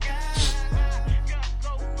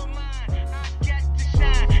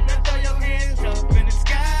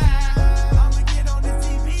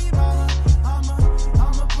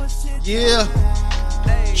Yeah.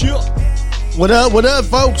 Chill. What up,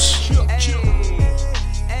 folks? Chill.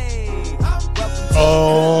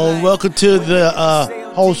 Oh, welcome to the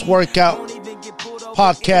Host Workout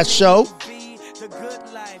Podcast Show.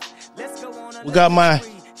 We got my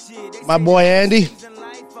boy Andy.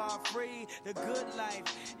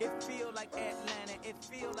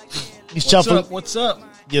 He's shuffling. What's up?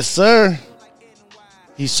 Yes, sir.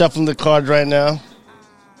 He's shuffling the cards right now.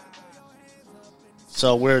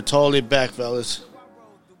 So we're totally back, fellas.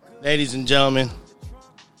 Ladies and gentlemen,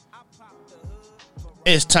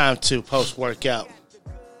 it's time to post-workout.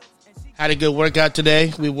 Had a good workout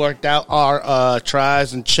today. We worked out our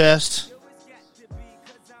tries and chest.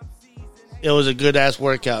 It was a good-ass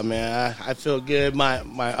workout, man. I feel good. My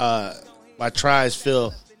tries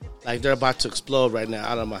feel like they're about to explode right now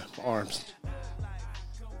out of my arms.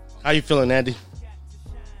 How you feeling, Andy?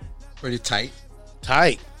 Pretty tight.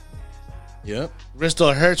 Tight. Yep. Wrist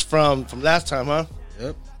still hurts from last time, huh?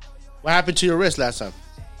 Yep. What happened to your wrist last time?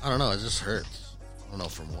 I don't know. It just hurts. I don't know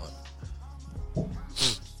from what.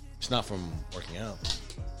 It's not from working out.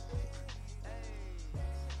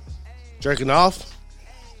 Jerking off?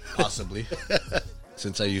 Possibly.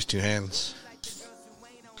 Since I use two hands.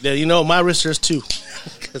 Yeah, you know, my wrist hurts too.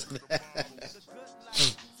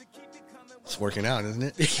 It's working out,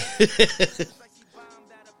 isn't it?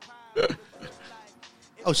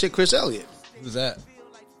 Oh, shit, Chris Elliott. Who's that?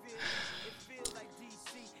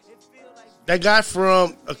 That guy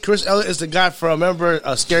from Chris Elliott is the guy from, remember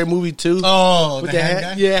Scary Movie 2? Oh, with the hand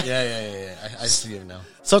guy? Yeah. Yeah. I see him now.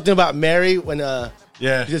 Something about Mary when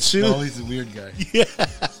Yeah. his shoe. No, he's the weird guy. Yeah.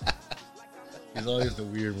 He's always the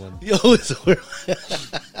weird one. He always weird.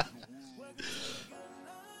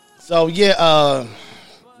 So yeah,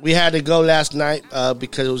 we had to go last night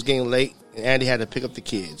because it was getting late, and Andy had to pick up the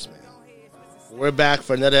kids. Man, we're back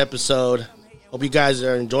for another episode. Hope you guys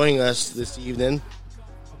are enjoying us this evening.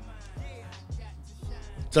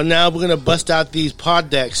 So now we're gonna bust out these pod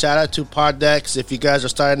decks. Shout out to pod decks. If you guys are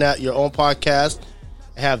starting out your own podcast,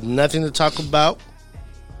 have nothing to talk about,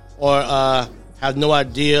 or have no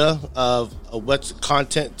idea of what's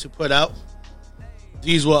content to put out,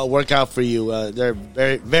 these will work out for you. They're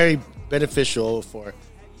very, very beneficial for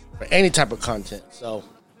any type of content. So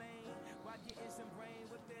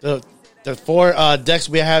the four decks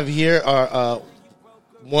we have here are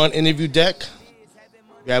one interview deck,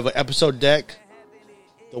 we have an episode deck,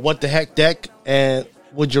 the what the heck deck, and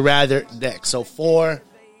would you rather deck. So four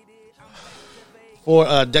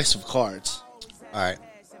decks of cards. All right.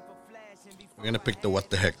 We're going to pick the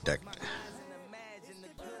what the heck deck.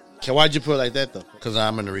 Okay, why'd you put it like that, though? Because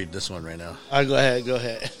I'm going to read this one right now. All right, go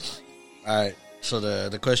ahead. All right. So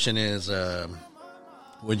the question is,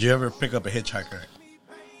 would you ever pick up a hitchhiker?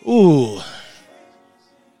 Ooh.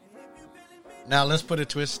 Now, let's put a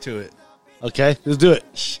twist to it. Okay, let's do it.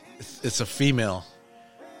 It's a female.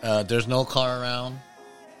 There's no car around,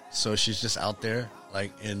 so she's just out there,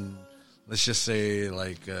 like in, let's just say,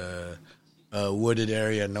 like a wooded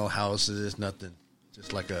area, no houses, nothing.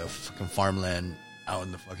 Just like a fucking farmland out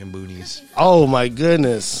in the fucking boonies. Oh, my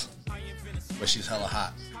goodness. But she's hella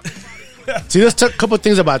hot. See, let's talk a couple of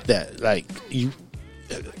things about that. Like,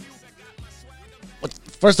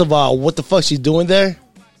 first of all, what the fuck she's doing there?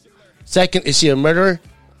 Second, is she a murderer?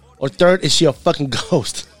 Or third, is she a fucking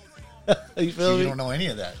ghost? You feel me? You don't know any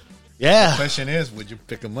of that. Yeah. The question is, would you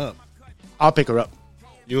pick him up? I'll pick her up.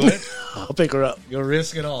 You would? I'll pick her up. You'll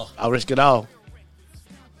risk it all. I'll risk it all.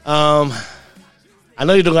 I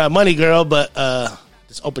know you don't got money, girl, but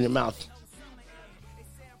just open your mouth.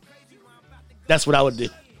 That's what I would do.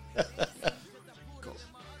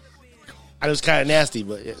 I was kind of nasty,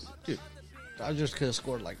 but yeah. Dude, Dodgers could have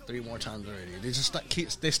scored like 3 more times already. They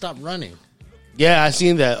just they stopped running. Yeah, I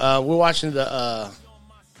seen that. We're watching the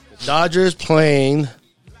Dodgers playing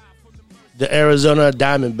the Arizona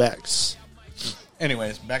Diamondbacks.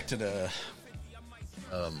 Anyways, back to the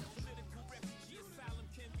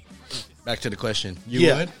question.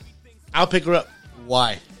 You would? I'll pick her up.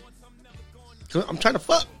 Why? 'Cause I'm trying to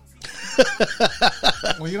fuck.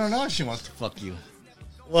 Well, you don't know if she wants to fuck you.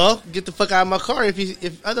 Well, get the fuck out of my car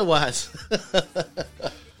if otherwise.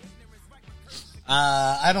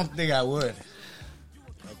 I don't think I would.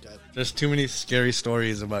 Okay. There's too many scary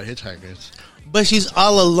stories about hitchhikers. But she's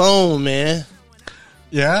all alone, man.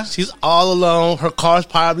 Yeah? She's all alone. Her car's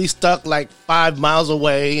probably stuck like 5 miles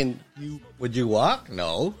away, and Would you walk?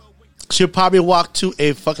 No. she'll probably walk to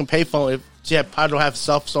a fucking payphone if she probably don't have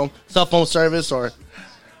cell phone service or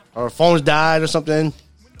her phone's died or something.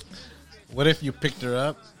 What if you picked her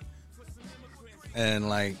up and,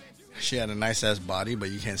 like, she had a nice-ass body, but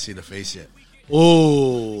you can't see the face yet?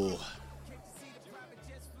 Ooh.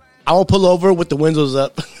 I will pull over with the windows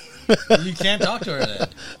up. You can't talk to her then.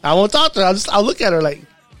 I won't talk to her. I'll look at her like,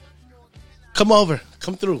 come over,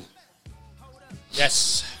 come through.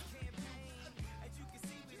 Yes.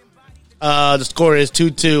 The score is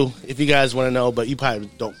 2-2. If you guys want to know, but you probably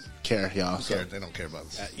don't care, y'all. So. They don't care about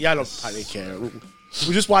this. Y'all don't probably care.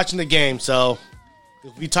 We're just watching the game, so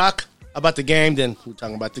if we talk about the game, then we're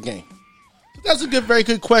talking about the game. That's a very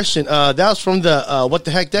good question. That was from the What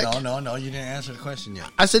the Heck deck. No, you didn't answer the question yet.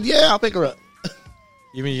 I said, yeah, I'll pick her up.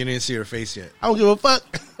 You mean you didn't see her face yet? I don't give a fuck.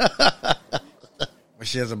 But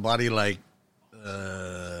she has a body like,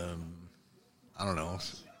 I don't know,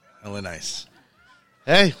 hella nice.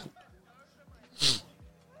 Hey,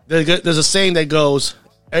 there's a saying that goes,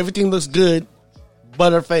 everything looks good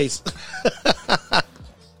but her face.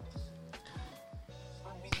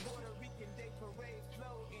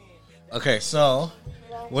 Okay, so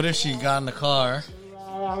what if she got in the car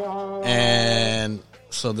and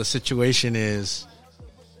so the situation is,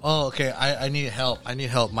 oh, okay, I need help.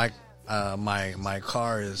 My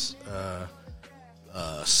car is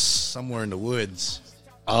somewhere in the woods.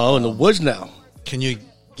 Oh, in the woods now. Can you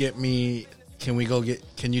take me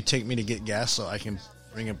to get gas so I can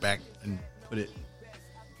bring it back and put it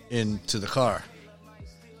into the car?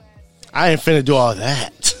 I ain't finna do all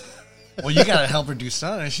that. Well, you gotta help her do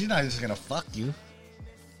something. She's not just gonna fuck you.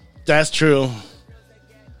 That's true.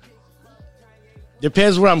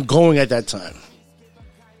 Depends where I'm going at that time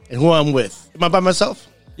and who I'm with. Am I by myself?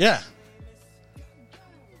 Yeah.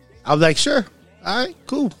 I was like, sure. All right,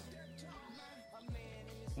 cool.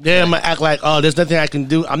 Yeah, I'm gonna act like, oh, there's nothing I can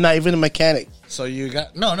do. I'm not even a mechanic. So you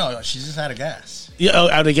got no. She's just out of gas, Yeah,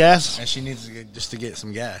 out of gas. and she needs to get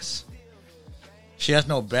some gas. She has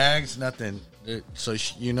no bags, nothing. So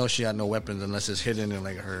she had no weapons unless it's hidden in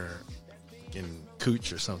like her fucking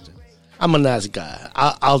cooch or something. I'm a nice guy.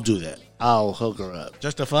 I'll do that. I'll hook her up.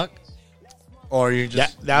 Just to fuck, or you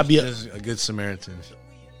just That'd be just a good Samaritan.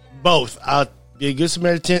 Both. I'll be a good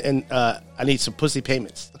Samaritan, and I need some pussy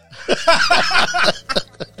payments.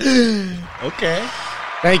 Okay.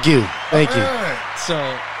 Thank you. All right. So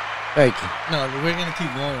Thank you. no, we're gonna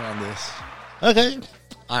keep going on this. Okay.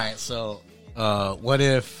 All right. So what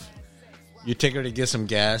if you take her to get some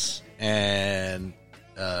gas and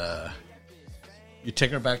you take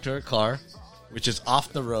her back to her car, which is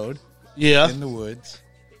off the road Yeah. in the woods,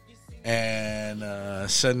 and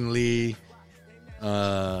suddenly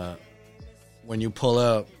when you pull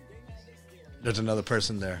up, there's another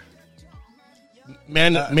person there.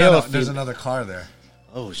 Male No, or there's female? another car there,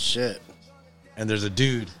 Oh, shit. and there's a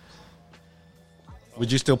dude.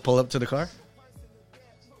 Would you still pull up to the car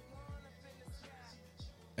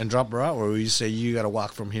and drop her out, or would you say you got to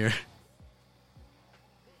walk from here?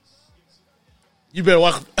 You better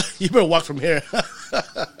walk. You better walk from here.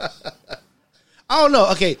 I don't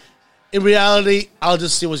know. Okay. In reality, I'll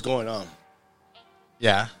just see what's going on.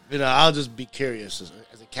 Yeah. I'll just be curious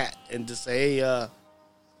as a cat and just say, hey,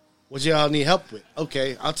 what y'all need help with?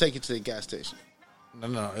 Okay, I'll take you to the gas station.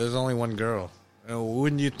 No. There's only one girl.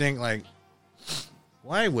 Wouldn't you think, like,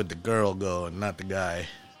 why would the girl go and not the guy?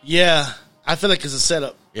 Yeah, I feel like it's a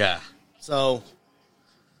setup. Yeah. So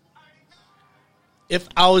if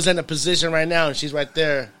I was in a position right now and she's right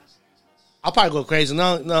there, I'll probably go crazy.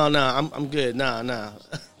 No, I'm good. No.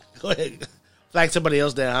 Go ahead, flag somebody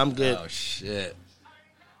else down. I'm good. Oh shit.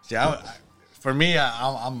 See, for me,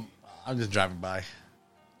 I'm just driving by.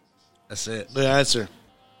 That's it. Good answer.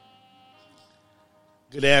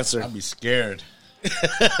 Good answer. I'd be scared.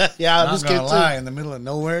 Yeah, I'm I'm just not kidding gonna too. lie. In the middle of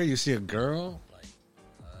nowhere, you see a girl. Like,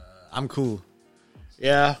 I'm cool.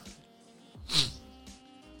 Yeah.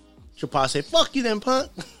 She'll probably say, "Fuck you, then,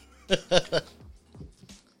 punk."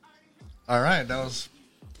 All right, that was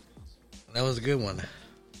a good one.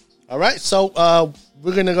 All right, so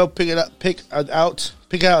we're gonna go pick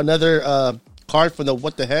out another card from the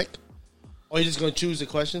What the Heck. Or you just gonna choose the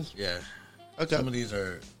questions? Yeah. Okay. Some of these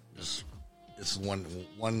are just it's one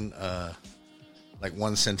like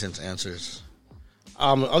one sentence answers.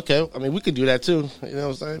 Okay. I mean, we could do that too. You know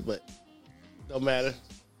what I'm saying? But don't matter.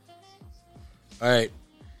 All right.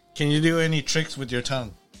 Can you do any tricks with your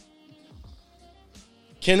tongue?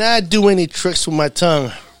 Can I do any tricks with my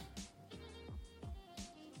tongue?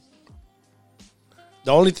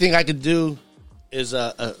 The only thing I could do is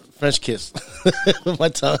a French kiss with my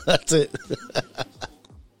tongue. That's it.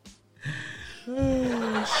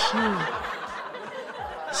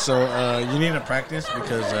 So you need to practice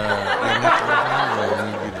because your next level will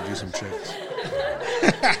need you to do some tricks.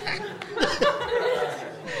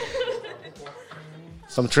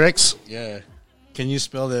 Some tricks? Yeah. Can you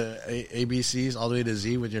spell the ABCs all the way to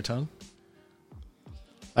Z with your tongue?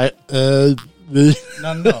 No,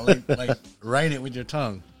 like write it with your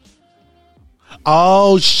tongue.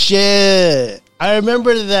 Oh shit! I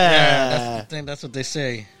remember that. Yeah, that's the thing. That's what they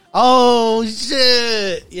say. Oh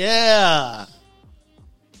shit! Yeah.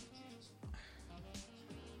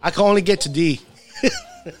 I can only get to D.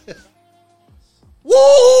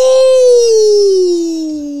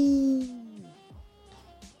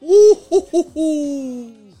 Woo!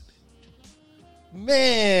 Woo!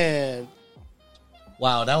 Man.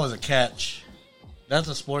 Wow, that was a catch. That's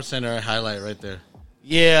a Sports Center highlight right there.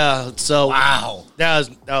 Yeah. So Wow. that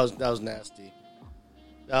was nasty.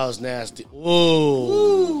 That was nasty.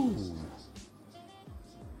 Ooh.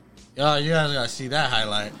 Yeah, you guys gotta see that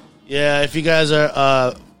highlight. Yeah, if you guys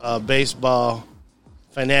are baseball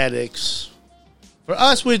fanatics, for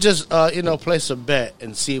us, we just place a bet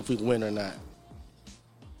and see if we win or not.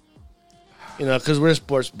 Because we're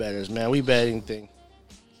sports bettors, man. We bet anything.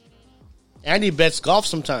 Andy bets golf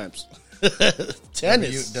sometimes.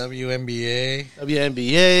 Tennis, WNBA,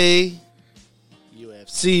 WNBA,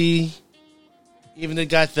 UFC. Even they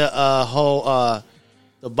got the whole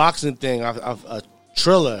the boxing thing of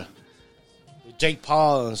Triller. Jake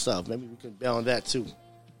Paul and stuff. Maybe we can bet on that too.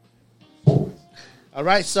 All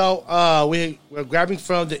right, so we're grabbing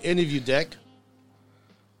from the interview deck.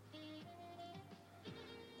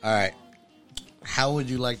 All right. How would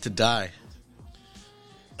you like to die?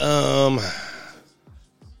 For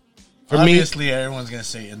Obviously, me, everyone's gonna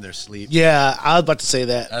say in their sleep. yeah, I was about to say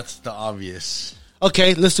that. That's the obvious.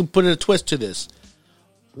 Okay, let's put a twist to this.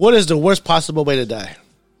 What is the worst possible way to die?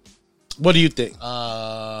 What do you think?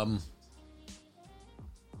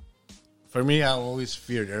 For me, I always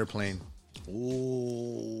feared airplane.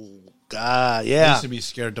 Ooh, God, I yeah, used to be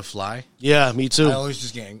scared to fly. yeah, me I too. always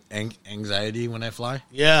just get anxiety when I fly.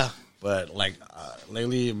 Yeah, But like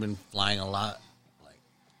lately, I've been flying a lot. Like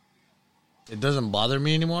it doesn't bother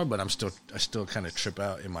me anymore, but I still kind of trip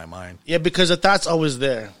out in my mind. yeah, because the thought's always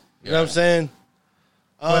there. You know what I'm saying?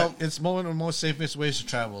 But it's one of the most safest ways to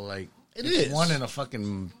travel. Like It it's is. one in a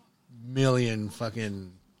fucking million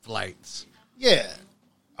fucking flights. Yeah.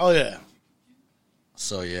 Oh yeah.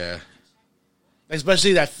 So yeah,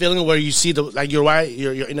 Especially that feeling where you see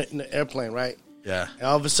you're in an airplane, right? yeah, And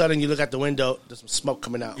all of a sudden you look out the window, there's some smoke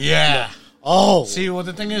coming out. yeah. Oh, See, well,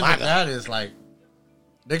 the thing is My with God. that is like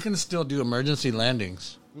they can still do emergency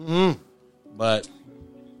landings, but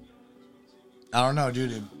I don't know,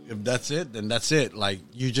 dude. If that's it, then that's it. Like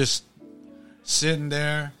you just sitting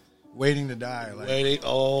there waiting to die. Like waiting.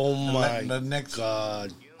 Oh my the next,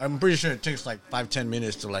 God. I'm pretty sure it takes like 5-10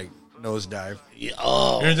 minutes to like nosedive. Yeah,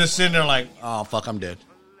 oh, You're just sitting there like, oh fuck, I'm dead.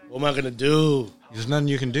 what am I gonna do? There's nothing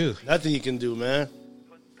you can do. Nothing you can do, man.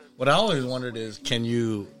 What I always wondered is, can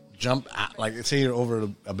you jump out? Like, say you're over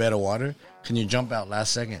a bed of water, can you jump out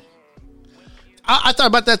last second? I thought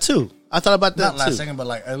about that too. I thought about that Not too. last second, but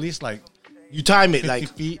like at least like You time it 50 like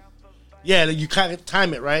feet. yeah, you kind of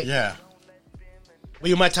time it right. Yeah. But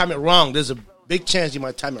you might time it wrong. There's a big chance you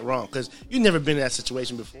might time it wrong because you've never been in that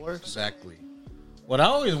situation before. Exactly. What I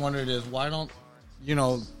always wondered is why don't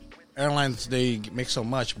airlines, they make so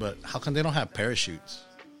much, but how come they don't have parachutes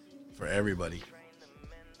for everybody?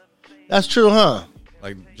 That's true, huh?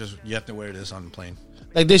 Like, just you have to wear this on the plane.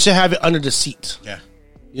 Like they should have it under the seat. Yeah.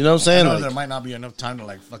 You know what I'm I saying? know Like, there might not be enough time to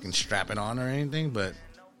like fucking strap it on or anything, but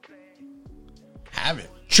have it.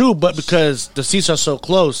 true, but because the seats are so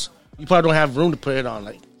close, you probably don't have room to put it on.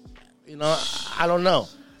 Like, I don't know.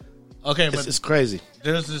 Okay, but It's crazy.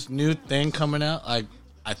 there's this new thing coming out. I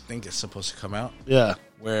think it's supposed to come out Yeah.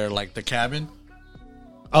 where like the cabin,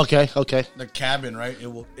 Okay. right?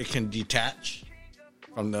 It can detach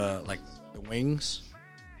from the wings.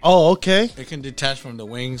 Oh, okay. It can detach from the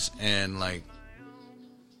wings, and like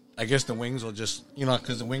I guess the wings will just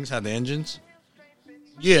because the wings have the engines.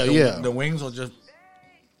 Yeah, yeah. The wings will just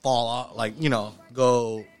fall off, like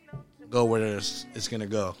go where it's gonna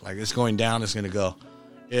go. Like it's going down, it's gonna go.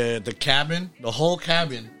 The whole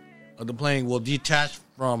cabin of the plane will detach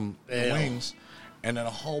from the Damn. wings, and then a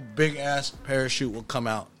whole big ass parachute will come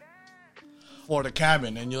out for the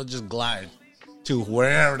cabin, and you'll just glide to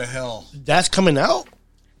wherever the hell. That's coming out?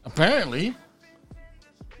 Apparently,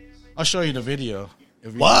 I'll show you the video.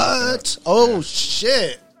 If you What? Oh,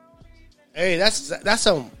 shit. Hey, that's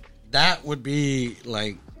some... That would be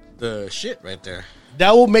like the shit right there.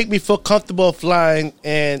 That will make me feel comfortable flying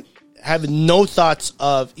and having no thoughts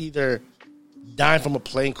of either dying from a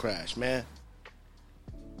plane crash, man.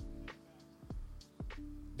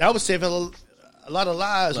 That would save a lot of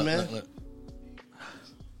lives, Look, man. look.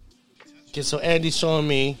 Okay, so Andy's showing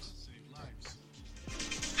me.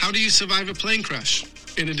 How do you survive a plane crash?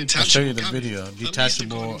 In a I'll detachable show you the cabin, video. at least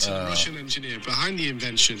Detachable. according to the Russian engineer behind the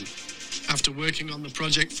invention. After working on the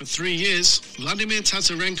project for 3 years, Vladimir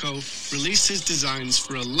Tazarenko released his designs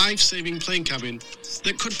for a life-saving plane cabin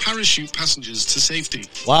that could parachute passengers to safety.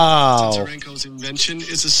 Wow. Tazarenko's invention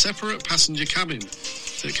is a separate passenger cabin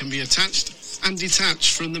that can be attached and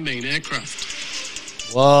detached from the main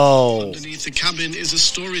aircraft. Whoa. Underneath the cabin is a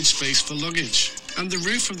storage space for luggage, and the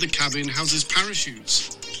roof of the cabin houses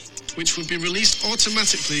parachutes, which would be released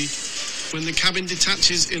automatically when the cabin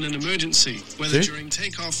detaches in an emergency, whether See? during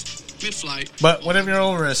takeoff, mid-flight. But whenever you're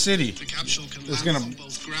over a city, The capsule can it's land gonna- on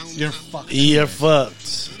both ground you're and fucked. You're fucked.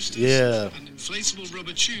 boosters, Yeah. and inflatable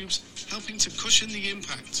rubber tubes helping to cushion the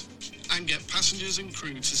impact and get passengers and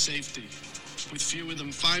crew to safety. With fewer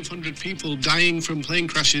than 500 people dying from plane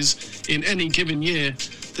crashes in any given year,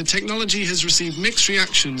 the technology has received mixed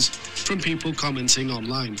reactions from people commenting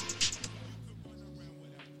online.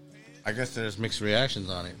 I guess there's mixed reactions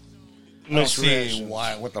on it. Mixed I don't see reaction.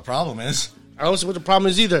 what the problem is. I don't see what the problem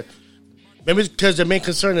is either. Maybe because their main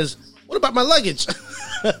concern is, what about my luggage?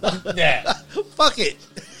 Yeah. Fuck it.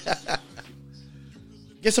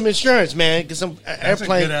 Get some insurance, man. Get some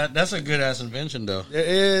airplane. That's a good ass invention, though.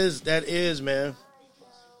 That is, man.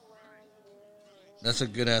 That's a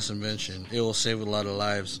good ass invention. It will save a lot of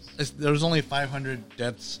lives. There's only 500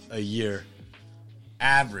 deaths a year,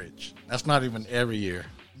 average. That's not even every year.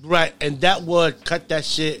 Right, and that would cut that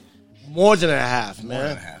shit more than a half, man. More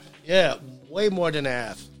than half. Yeah, way more than a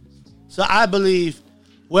half. So I believe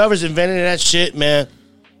whoever's inventing that shit, man,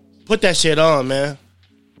 put that shit on, man.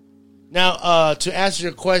 Now, to answer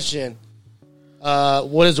your question,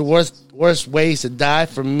 what is the worst ways to die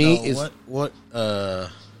for me No, is...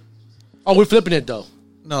 Oh, we're flipping it, though.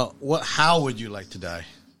 No, how would you like to die?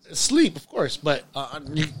 Sleep, of course, but...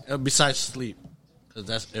 Besides sleep, because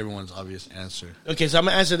that's everyone's obvious answer. Okay, so I'm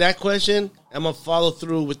going to answer that question. I'm going to follow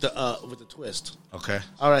through with the twist. Okay.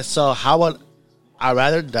 All right, so how would I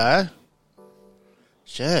rather die?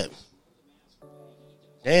 Shit.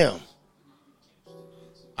 Damn.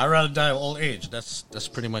 I'd rather die of old age. That's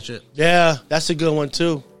pretty much it. Yeah, that's a good one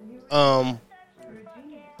too.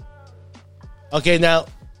 Okay, now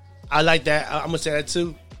I like that. I'm gonna say that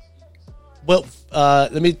too. But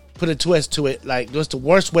let me put a twist to it. Like, what's the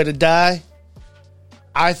worst way to die?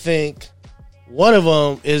 I think one of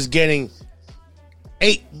them is getting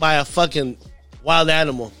ate by a fucking wild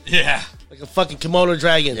animal, Yeah. like a fucking Komodo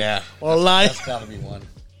dragon, Yeah. or a lion. That's gotta be one.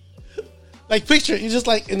 Like, picture you're just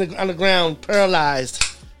like on the ground, paralyzed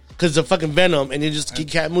because of fucking venom, and you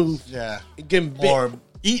can't move. Yeah. You're getting bit, Or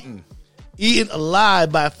eaten. eaten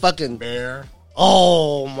alive by a fucking Bear.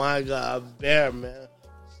 Oh my god, a bear, man.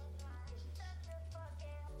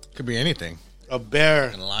 Could be anything. A bear,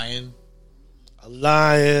 A lion. a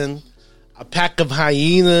lion, a pack of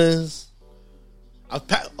hyenas, a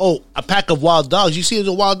pack of wild dogs. You see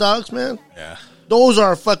the wild dogs, man? Yeah. Those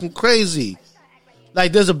are fucking crazy.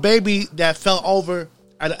 Like, there's a baby that fell over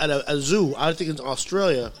at a zoo. I think it's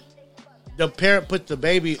Australia. The parent put the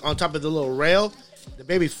baby on top of the little rail. The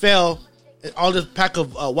baby fell, and all this pack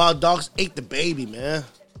of wild dogs ate the baby, man.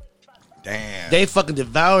 Damn. They fucking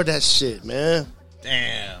devoured that shit, man.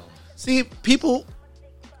 Damn. See, people,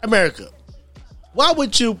 America, why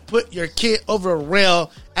would you put your kid over a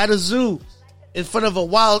rail at a zoo in front of a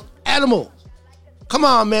wild animal? Come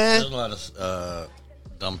on, man. There's a lot of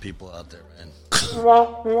dumb people out there, man.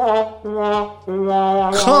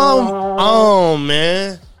 Come on,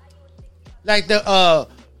 man. Like the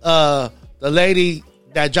lady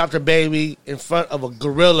that dropped her baby in front of a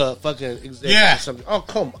gorilla fucking exhibit Yeah. or something. Oh,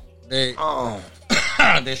 come on. They Oh.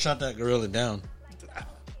 they shot that gorilla down.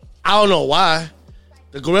 I don't know why.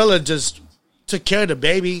 The gorilla just took care of the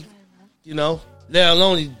baby, you know. Let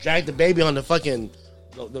alone he dragged the baby on the fucking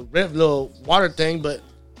the little water thing, but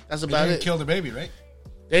that's They about didn't it. kill the baby, right?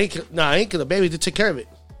 They ain't kill the baby. They took care of it.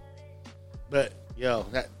 But yo,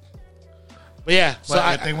 that. But yeah, so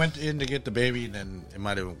But if they went in to get the baby, then it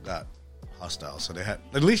might have got hostile. So they had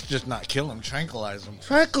at least just not kill him, tranquilize him.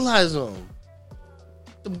 tranquilize them.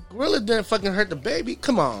 The gorilla didn't fucking hurt the baby.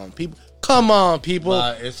 Come on, people. Come on, people.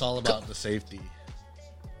 But it's all about the safety.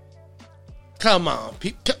 Come on,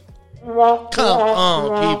 people. Come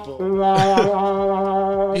on,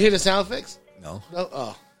 people. You hear the sound effects? No. No.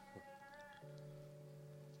 Oh.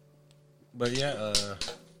 But yeah,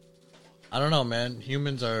 I don't know, man.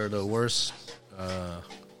 Humans are the worst.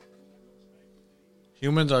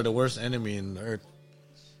 Humans are the worst enemy in the earth.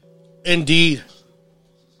 Indeed.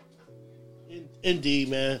 Indeed,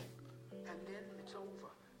 man.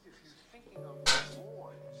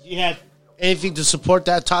 Do you have anything to support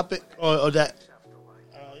that topic or that?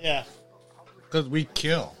 Yeah. Because we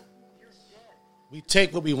kill. We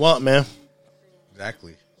take what we want, man.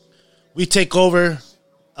 Exactly. We take over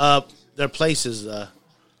their places.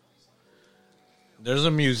 There's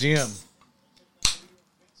a museum.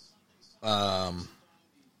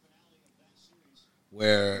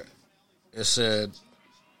 Where it said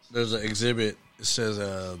there's an exhibit. It says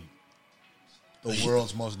the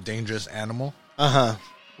world's most dangerous animal.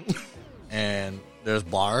 And there's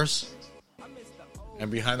bars.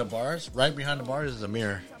 And behind the bars, right behind the bars, is a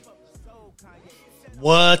mirror.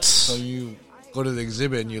 What? So you go to the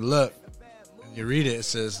exhibit and you look and you read it. It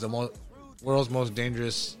says the world's most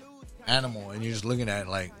dangerous animal, and you're just looking at it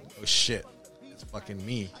like, oh shit, it's fucking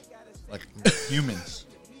me, like humans.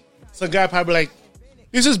 Some guy probably like,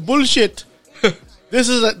 this is bullshit. This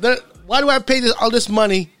is why do I pay all this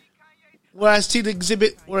money when I see the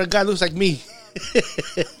exhibit where a guy looks like me?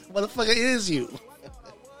 Motherfucker is you.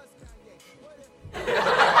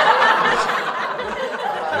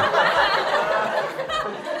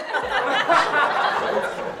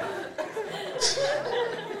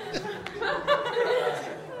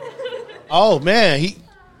 Oh man,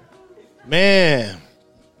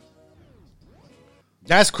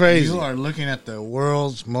 that's crazy. You are looking at the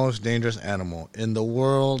world's most dangerous animal in the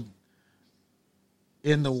world.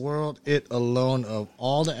 It alone of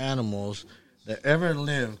all the animals that ever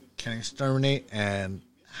lived can exterminate and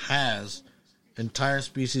has entire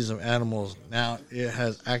species of animals. Now it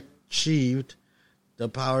has achieved the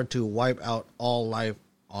power to wipe out all life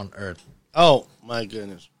on Earth. Oh my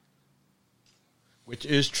goodness, Which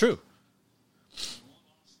is true.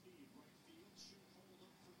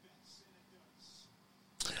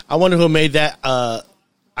 I wonder who made that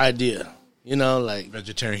idea. You know, like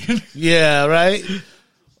Vegetarian. yeah, right.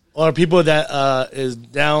 Or people that is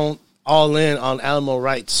down all in on animal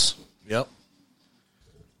rights. Yep.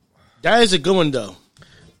 That is a good one though.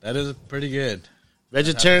 That is pretty good.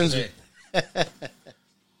 Vegetarians.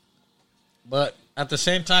 But at the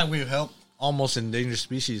same time, we've helped almost endangered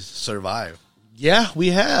species survive. Yeah, we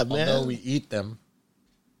have, man. Although we eat them.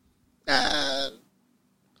 Yeah.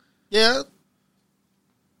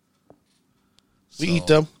 We eat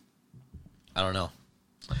them. I don't know.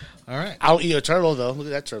 All right. I don't eat a turtle, though. Look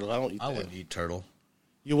at that turtle. I don't eat I that. wouldn't eat turtle.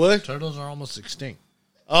 You would? Turtles are almost extinct.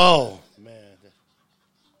 Oh, man.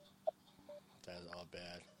 That's all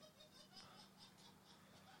bad.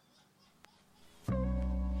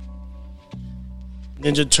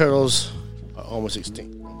 Ninja Turtles are almost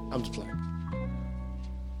extinct. I'm just playing.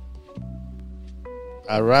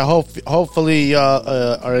 All right. Hopefully, y'all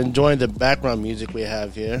are enjoying the background music we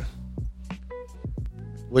have here,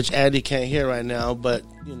 which Andy can't hear right now. But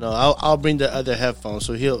you know, I'll bring the other headphones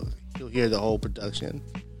so he'll hear the whole production.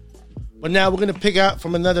 But now we're gonna pick out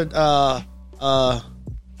from another pile. I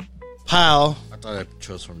thought I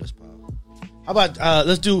chose from this pile. How about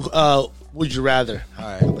let's do Would You Rather? All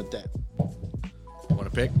right. How about that? You want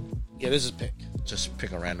to pick? Yeah, this is pick. Just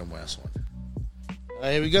pick a random ass one. All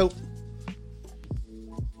right, here we go.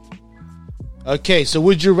 Okay, so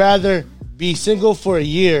would you rather be single for a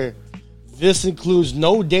year? This includes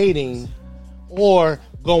no dating, or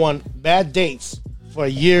go on bad dates for a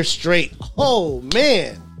year straight. Oh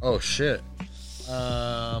man! Oh shit.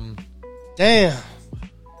 Damn. I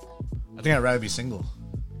think I'd rather be single.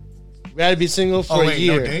 Rather be single for a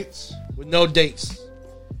year no dates? with no dates.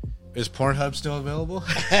 Is Pornhub still available?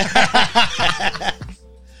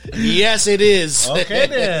 Yes, it is. Okay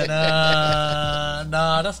then.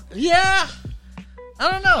 Nah, that's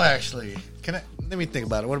I don't know actually. Let me think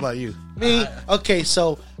about it. What about you? Me? Okay,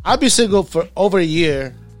 so I'll be single for over a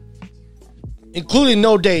year, including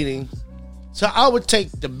no dating. So I would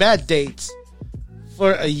take the bad dates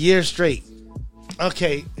for a year straight.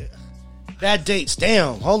 Okay, bad dates.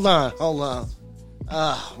 Damn. Hold on.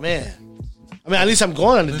 Oh man. I mean, at least I'm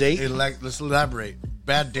going on a date. Let's elaborate.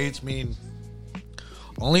 Bad dates mean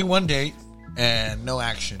only one date and no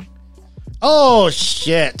action. Oh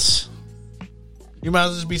shit. You might as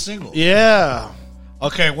well just be single. Yeah.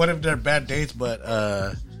 Okay, what if they're bad dates, but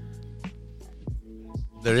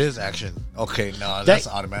there is action? Okay, no, that's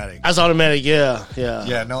automatic. That's automatic. Yeah.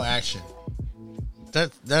 Yeah, no action.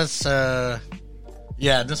 That's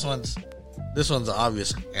yeah. This one's the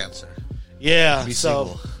obvious answer. Yeah. Be So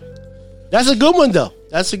single. that's a good one, though.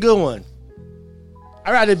 That's a good one.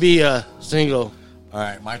 I'd rather be single. All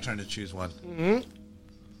right, my turn to choose one. Mm-hmm.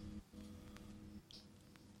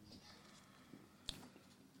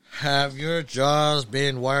 Have your jaws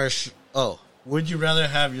been wired? Would you rather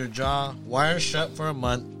have your jaw wired shut for a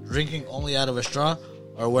month, drinking only out of a straw,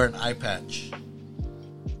 or wear an eye patch?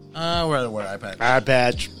 I'd rather wear an eye patch. Eye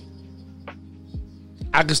patch.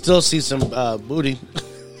 I can still see some booty.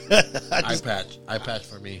 Eye patch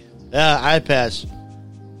for me. Yeah, eye patch.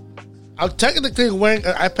 I'm technically wearing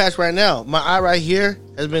an eye patch right now. My eye right here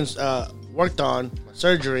has been worked on,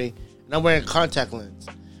 surgery, and I'm wearing a contact lens.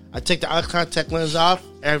 I take the eye contact lens off,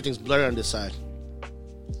 everything's blurry on this side.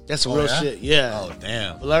 That's some real shit. Yeah. Oh,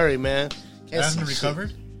 damn. Blurry, man. It hasn't recovered?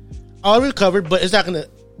 Shit. Oh, it recovered, but it's not going to...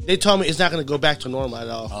 They told me it's not going to go back to normal at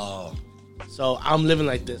all. Oh. So I'm living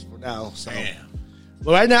like this for now. So. Damn.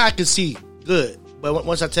 But right now I can see good. But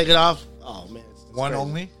once I take it off, oh, man. It's one crazy.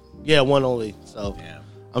 only? Yeah, one only. So damn.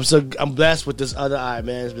 I'm blessed with this other eye,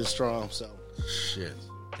 man. It's been strong. So shit.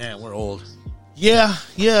 Damn, we're old. Yeah.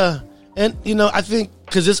 And, I think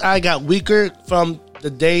because this eye got weaker from the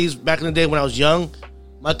days back in the day when I was young,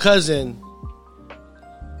 my cousin,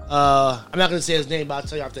 I'm not going to say his name, but I'll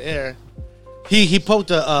tell you off the air. He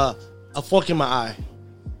poked a fork in my eye.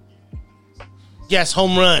 Yes,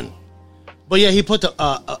 home run. But yeah, he put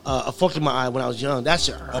a fork in my eye when I was young. That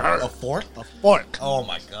shit hurt. A fork? A fork. Oh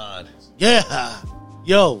my god. Yeah.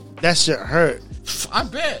 Yo, that shit hurt. I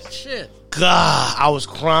bet. Shit. God, I was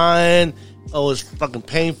crying. It was fucking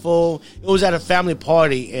painful. It was at a family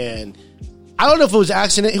party, and I don't know if it was an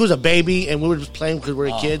accident. He was a baby, and we were just playing because we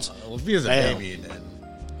were kids. Well, if he was a baby, then.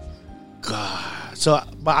 God. So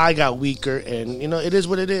my eye got weaker, and, it is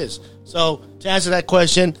what it is. So to answer that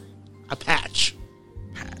question, a patch.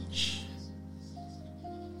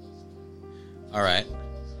 All right.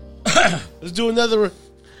 Let's do another.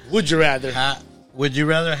 Would you rather? Would you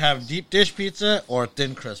rather have deep dish pizza or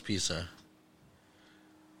thin crust pizza?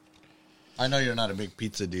 I know you're not a big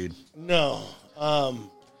pizza dude. No.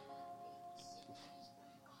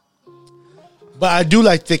 But I do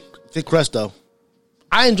like thick crust, though.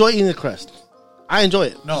 I enjoy eating the crust. I enjoy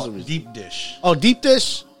it. No, deep dish. Oh, deep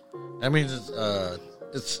dish? That means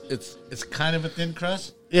it's kind of a thin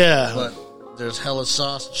crust. Yeah. But there's hella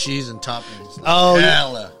sauce, cheese, and toppings. Oh,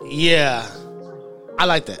 hella. Yeah. I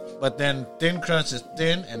like that. But then thin crust is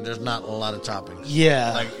thin, and there's not a lot of toppings.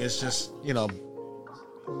 Yeah. Like, it's just,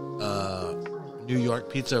 New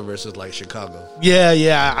York pizza versus, like, Chicago.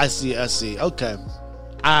 Yeah, I see. Okay.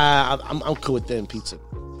 I'm cool with thin pizza.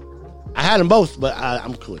 I had them both, but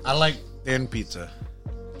I'm cool with it. I like thin pizza.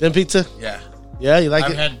 Thin pizza? Yeah. Yeah, you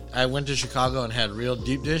like it? I went to Chicago and had real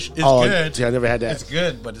deep dish. It's good. See, I never had that. It's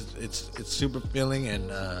good, but it's super filling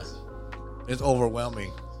and it's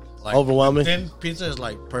overwhelming. Like, Overwhelming? Thin pizza is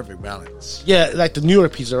like perfect balance. Yeah, like the New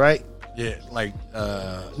York pizza, right? Yeah, like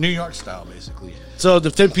New York style, basically. So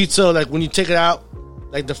the thin pizza, like when you take it out,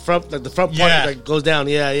 like the front part like goes down.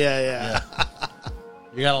 Yeah.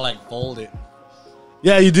 You gotta like fold it.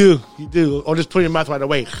 Yeah, you do, or just put it in your mouth right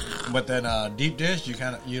away. But then deep dish, you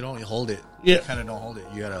don't hold it. Yeah, you kind of don't hold it.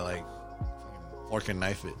 You gotta like fork and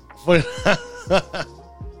knife it.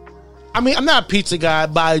 I mean, I'm not a pizza guy,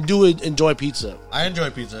 but I do enjoy pizza. I enjoy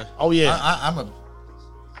pizza. Oh yeah,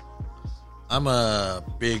 I'm a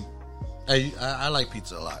big. I like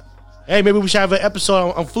pizza a lot. Hey, maybe we should have an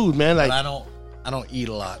episode on food, man. Like, but I don't eat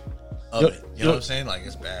a lot of it. You know what I'm saying? Like,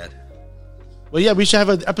 it's bad. Well, yeah, we should have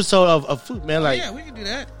an episode of food, man. Like, yeah, we can do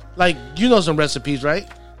that. Like, you know some recipes, right?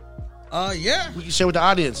 Yeah. We can share with the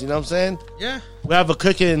audience. You know what I'm saying? Yeah. We have a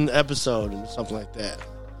cooking episode and something like that.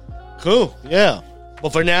 Cool. Yeah.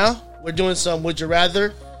 But for now, we're doing some Would You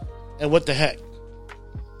Rather and What the Heck.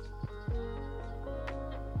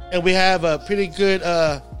 And we have a pretty good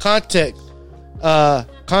content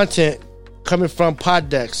coming from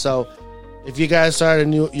Poddex. So if you guys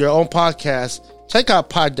started your own podcast, check out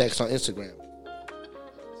Poddex on Instagram.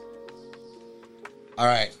 All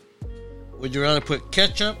right. Would you rather put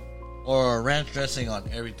ketchup or ranch dressing on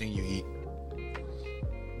everything you eat?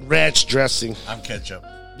 Ranch dressing. I'm ketchup.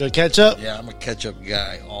 You're ketchup? Yeah, I'm a ketchup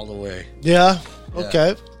guy all the way. Yeah.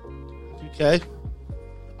 Okay.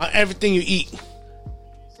 On everything you eat.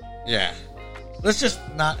 Yeah. Let's just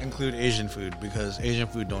not include Asian food because Asian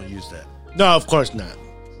food don't use that. No, of course not.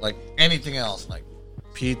 Like anything else, like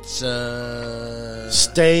pizza,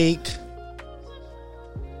 steak.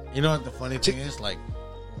 You know what the funny thing is? Like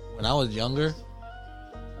when I was younger,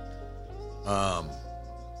 we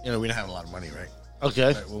didn't have a lot of money, right?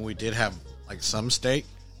 Okay. But when we did have like some steak,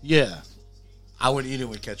 yeah, I would eat it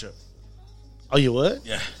with ketchup. Oh, you would?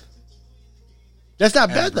 Yeah. That's not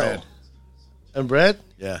bad bread. though. And bread?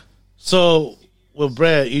 Yeah. So with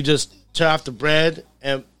bread, you just tear off the bread,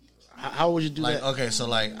 and how would you do that? Okay, so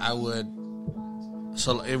like I would.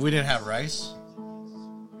 So if we didn't have rice,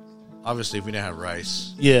 obviously, if we didn't have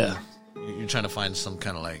rice, yeah, you're trying to find some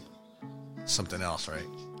kind of like something else, right?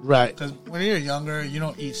 Right. Because when you're younger, you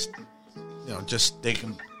don't eat, just steak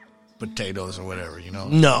and potatoes or whatever.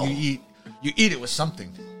 No, you eat it with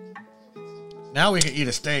something. Now we can eat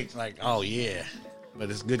a steak, like, oh yeah, but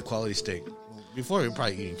it's good quality steak. Before, we were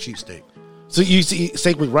probably eating cheap steak. So you used to eat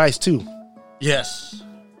steak with rice too? Yes,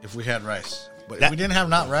 if we had rice. But if we didn't have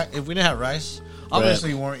rice,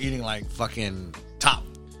 obviously we weren't eating like fucking top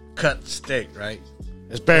cut steak, right?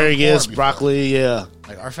 Asparagus, broccoli, yeah.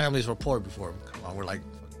 Like our families were poor before. Come on, we're like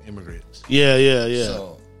immigrants. Yeah.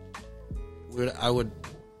 So I would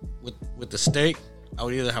with the steak, I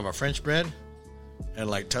would either have a French bread and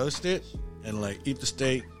like toast it and like eat the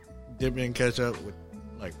steak, dip it in ketchup with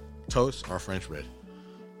like toast or French bread.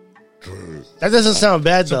 That doesn't sound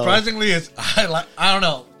bad though. Surprisingly, I don't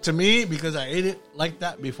know. To me, because I ate it like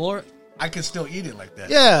that before, I can still eat it like that.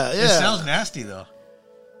 Yeah. It sounds nasty though.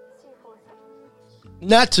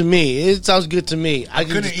 Not to me. It sounds good to me. I can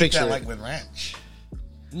couldn't just eat picture that it. like with ranch.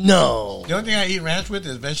 No. The only thing I eat ranch with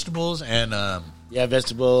is vegetables and Yeah,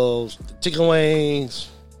 vegetables, chicken wings.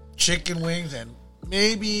 chicken wings, and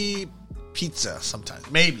maybe pizza sometimes.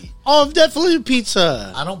 Maybe. Oh, definitely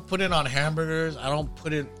pizza. I don't put it on hamburgers. I don't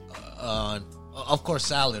put it on, of course,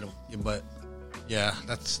 salad. But yeah,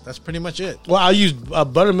 that's pretty much it. Well, I use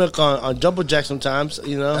buttermilk on Jumbo Jack sometimes,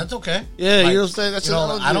 you know. That's okay. Yeah, Like, you know what I'm saying? That's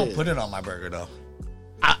I don't put it on my burger though.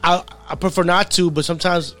 I prefer not to, but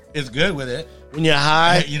sometimes It's good with it. when you're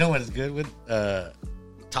high, You know what it's good with?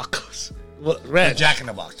 Tacos. well, The ranch. Jack in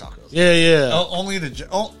the Box tacos. Yeah. Only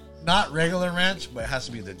not regular ranch, but it has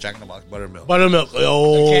to be the Jack in the Box buttermilk. Buttermilk. I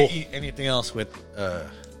Oh, can't eat anything else with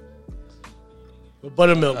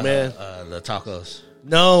buttermilk, man. the tacos.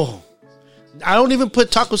 No. I don't even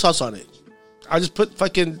put taco sauce on it. I just put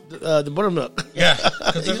fucking the buttermilk. Yeah,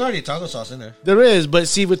 because there's already taco sauce in there. There is, but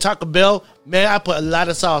see, with Taco Bell, man, I put a lot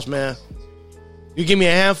of sauce, man. You give me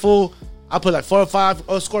a handful, I put like 4 or 5.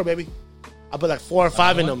 Oh, score, baby. I put like 4 or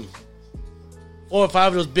 5 in them. 4 or 5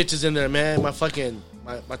 of those bitches in there, man. My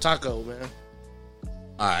taco, man.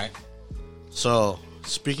 All right. So,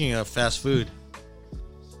 speaking of fast food,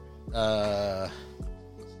 1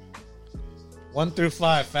 through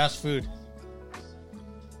 5 fast food.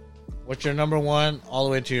 What's your number 1 all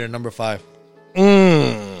the way to your number 5?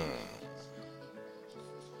 Man,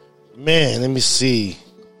 let me see.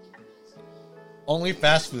 Only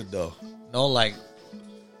fast food though. No like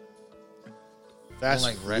Fast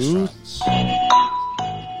like food? restaurants.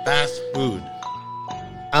 Fast food.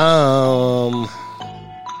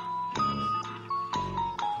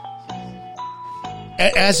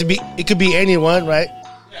 It has to be. It could be anyone, right?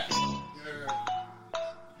 Yeah.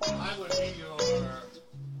 I would be your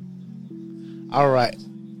All right.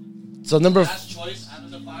 So number. last choice out of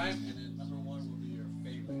the 5, and then number 1 would be your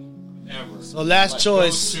favorite ever. So last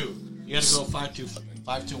choice. Go 2. You got to go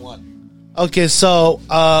 5 to 1. Okay, so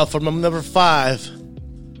for my number 5,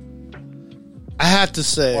 I have to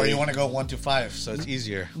say. Or you want to go 1 to 5, so it's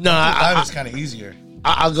easier. No, 1 to 5 I- is kind of easier.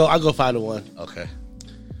 I'll go 5 to 1. Okay.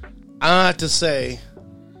 I have to say,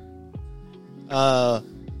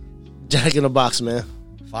 Jack in the Box, man.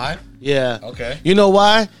 5? Yeah. Okay. You know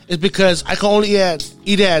why? It's because I can only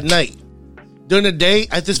eat it at night. During the day,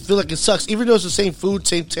 I just feel like it sucks. Even though it's the same food,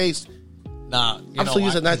 same taste. Nah, I'm so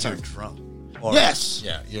used to night nighttime. You're drunk. Or- Yes.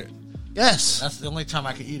 Yeah, Yes. that's the only time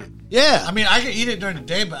I can eat it. Yeah. I mean, I can eat it during the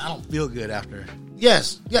day, but I don't feel good after.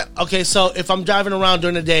 Yes. Yeah. Okay, so if I'm driving around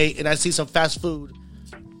during the day and I see some fast food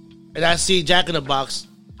and I see Jack in the Box,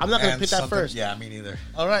 I'm not going to And pick that something- first. Yeah, me neither.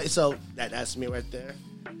 All right, so that's me right there.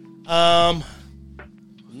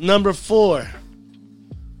 Number 4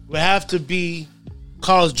 would have to be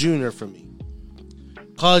Carl's Jr. for me.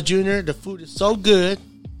 Carl's Jr., the food is so good,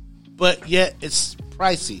 but yet it's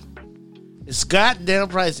pricey. It's goddamn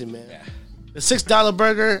pricey, man. Yeah. The $6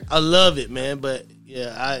 burger, I love it, man, but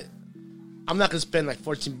yeah, I'm not gonna spend like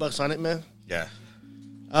 $14 on it, man. Yeah.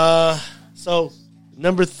 So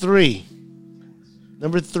number 3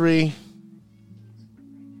 would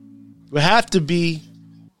have to be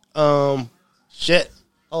shit.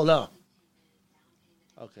 Hold on.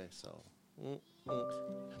 Okay, so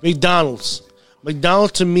McDonald's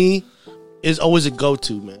to me is always a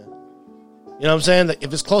go-to, man. You know what I'm saying? Like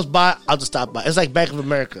if it's close by, I'll just stop by. It's like Bank of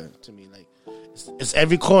America to me. Like it's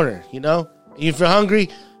every corner, you know? And if you're hungry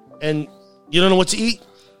and you don't know what to eat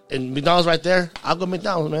and McDonald's right there, I'll go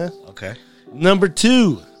McDonald's, man. Okay. Number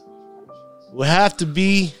 2 would have to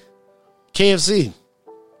be KFC.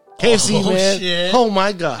 KFC, Oh, man. shit. Oh,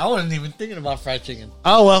 my God. I wasn't even thinking about fried chicken.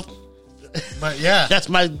 Oh, well, But yeah. that's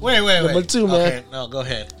my Wait. number 2, man. Okay, no, go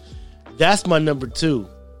ahead. That's my number 2.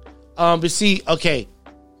 But see, okay,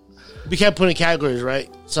 we can't put in categories,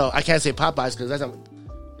 right? So I can't say Popeyes because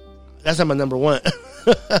that's not my number 1.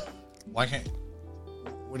 Why can't?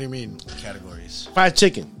 What do you mean categories? Fried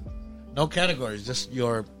chicken. No categories, just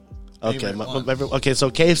your. Okay, favorite one. okay. So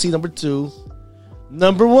KFC number 2.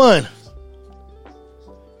 Number 1.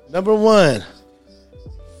 Number one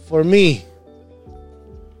for me,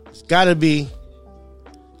 it's gotta be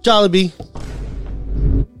Jollibee.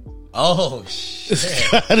 Oh shit!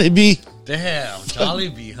 It's gotta be. Damn,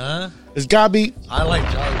 Jollibee, huh? It's gotta be I like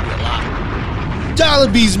Jollibee a lot.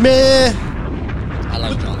 Jollibee's, man. I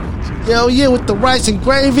like Jollibee too. Hell yeah, with the rice and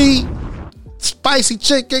gravy, spicy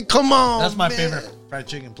chicken. Come on, That's my man. favorite fried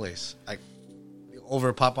chicken place, like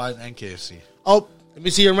over Popeyes and KFC. Oh, let me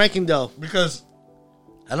see your ranking though. Because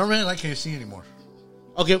I don't really like KFC anymore.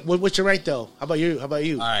 Okay, what's your rank though? How about you?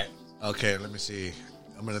 All right. Okay, let me see.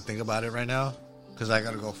 I'm gonna think about it right now because I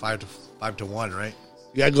gotta go 5 to 1, right?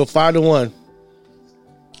 You gotta go 5 to 1.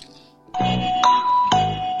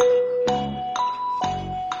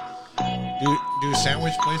 Do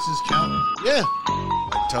sandwich places count? Yeah,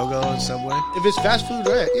 Like Togo and Subway? if it's fast food,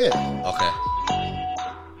 right? Yeah. Okay.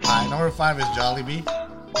 All right, number 5 is Jollibee.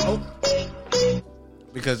 Oh,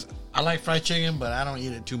 Because I like fried chicken, but I don't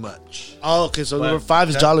eat it too much. oh okay. So But number 5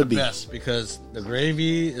 is that's the Jollibee. best because the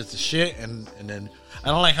gravy is the shit, and then I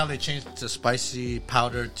don't like how they changed the spicy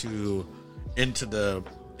powder to into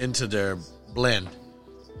their blend.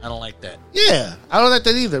 I don't like that. Yeah, I don't like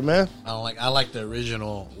that either, man. I like the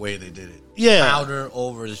original way they did it. Yeah. Powder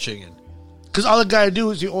over the chicken. Because all the gotta do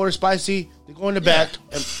is you order spicy, they go in the back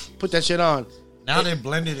and put that shit on. Now they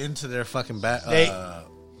blend it into their fucking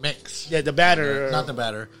mix. Yeah, the batter. Not the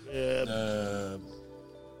batter.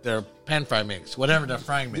 Their pan fry mix, whatever their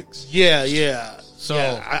frying mix. Yeah, yeah. So-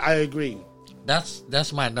 yeah, I agree. That's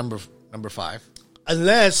my number 5.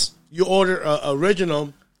 Unless you order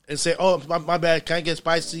original and say, "Oh, my bad, can I get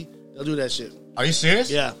spicy?" They'll do that shit. Are you serious?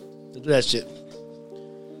 Yeah, they'll do that shit.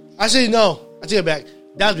 Actually, no. I take it back.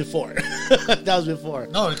 That was before. That was before.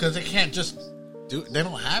 No, because they can't just do. They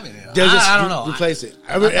don't have it. They'll just I don't know. replace it.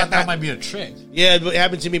 I thought that might be a trick. Yeah, it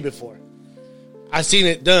happened to me before. I seen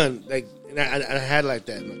it done, like, and I had it like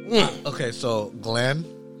that. Like, Okay, so Glenn,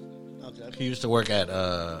 Okay. he used to work at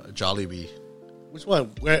Jollibee. Which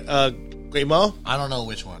one? Where? Great Mall? I don't know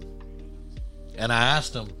which one. And I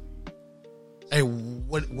asked him, "Hey,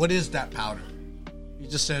 what is that powder?" He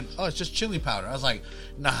just said, "Oh, it's just chili powder." I was like,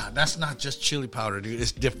 "Nah, that's not just chili powder, dude.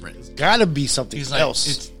 It's different." Gotta be something He's like, else.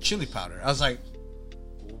 "It's chili powder." I was like,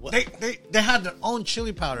 What? "They had their own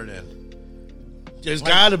chili powder then." There's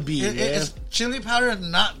Like, gotta be, man. it's chili powder is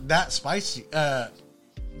not that spicy.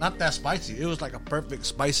 Not that spicy. It was like a perfect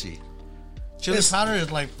spicy. Chili powder is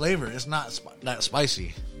like flavor. It's not that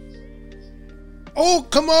spicy. Oh,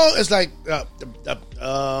 come on! It's like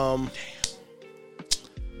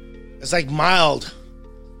it's like mild.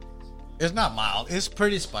 It's not mild. It's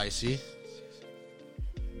pretty spicy.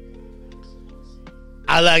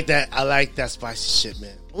 I like that. I like that spicy shit,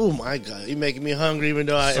 man. Oh my god, you're making me hungry, even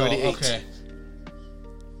though I already ate. Okay.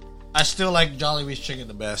 I still like Jollibee's chicken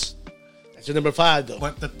the best. That's your number 5, though.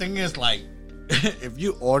 But the thing is, like, if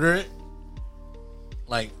you order it,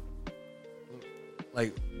 like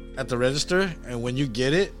at the register, and when you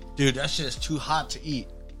get it, dude, that shit is too hot to eat.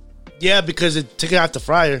 Yeah, because it took it out the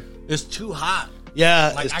fryer. It's too hot.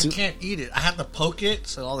 Yeah, Like, it's I too. can't eat it. I have to poke it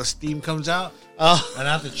so all the steam comes out, Oh, and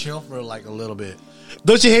I have to chill for like a little bit.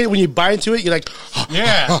 don't you hate it when you bite into it? You're like,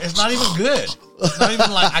 Yeah, it's not even good. It's not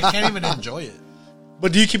even like I can't even enjoy it.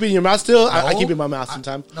 but do you keep it in your mouth still? I No. keep it in my mouth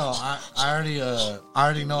sometimes, I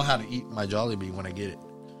already know how to eat my Jollibee when I get it.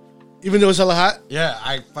 even though it's hella hot. Yeah,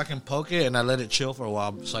 I fucking poke it and I let it chill for a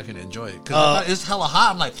while so I can enjoy it. Because it's hella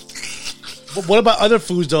hot. I'm like, But what about other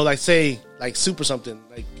foods though? Like say, like soup or something.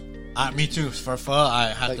 Like, me too. For pho, I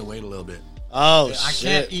have to wait a little bit. oh I shit!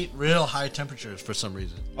 can't eat real high temperatures for some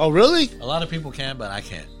reason. Oh really? A lot of people can, but I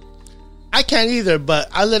can't. I can't either, but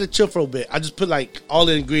I let it chill for a bit. I just put like all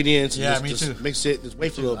the ingredients. And Yeah, just, me just too. Mix it. Just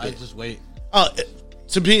wait for a little I bit. just wait. Oh,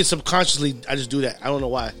 to me subconsciously, I just do that. I don't know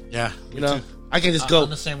why. Yeah, You know, I can just go. I'm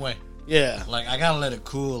the same way. Yeah, Like I gotta let it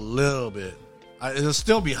cool a little bit. It'll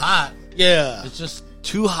still be hot. yeah. It's just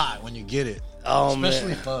too hot when you get it. Oh,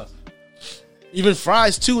 especially man. pho. Even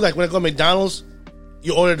fries too. Like when I go to McDonald's,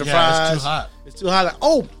 you order the Yeah, fries. it's too hot. It's too hot. Like,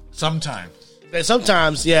 oh, Sometimes. and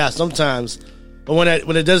sometimes, yeah, sometimes. But when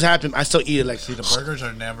it does happen, I still eat it. Like, See, the burgers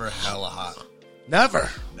are never hella hot. never.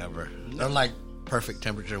 Never. They're like perfect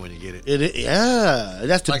temperature when you get it. Yeah,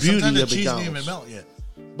 that's the Like beauty sometimes the of cheese didn't even McDonald's. melt yet.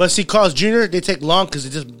 But see, Carl's Jr. they take long because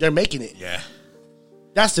they're making it. Yeah.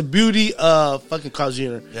 That's the beauty of fucking Carl's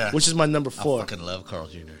Jr. Yeah. Which is my number I 4. fucking love Carl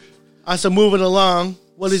Jr. So moving along,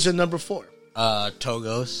 what is your number 4?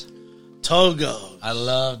 Togo's. Togo. I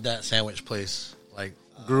love that sandwich place. Like,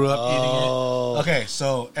 grew up eating it. Okay,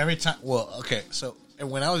 so every time, so and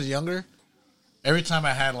when I was younger, every time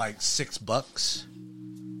I had like $6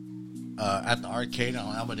 at the arcade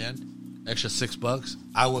on Almaden, extra $6,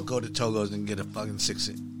 I would go to Togo's and get a fucking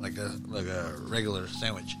like a regular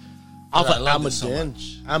sandwich. Off I of loved it so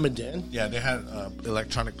much. Almaden. Yeah, they had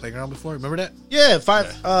electronic playground before. Remember that?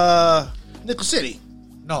 Yeah, Nickel City.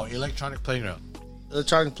 No, electronic playground.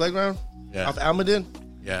 Electronic Playground? Yeah. Off Almaden?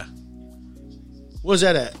 Yeah. Where's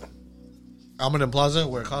that at? Almaden Plaza,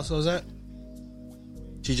 where Costco's at.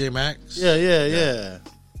 TJ Maxx. Yeah.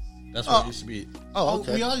 That's where it used to be. Oh,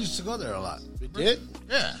 okay. We all used to go there a lot. We did?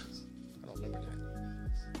 Yeah. I don't remember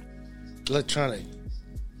that. Electronic.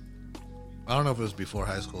 I don't know if it was before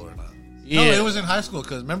high school or not. Yeah. No, it was in high school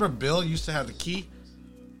because remember Bill used to have the key.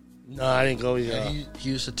 No, I didn't go either. And he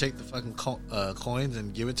used to take the fucking coins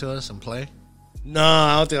and give it to us and play. No,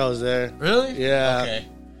 I don't think I was there. Really? Yeah. Okay.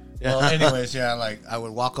 Yeah. Well, anyways, yeah, like I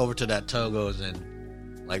would walk over to that Togo's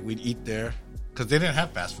and like we'd eat there because they didn't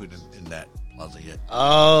have fast food in that plaza yet.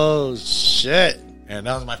 Oh, shit. And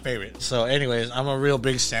that was my favorite. So, anyways, I'm a real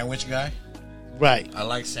big sandwich guy. Right. I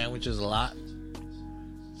like sandwiches a lot.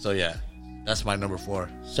 So yeah, that's my number 4.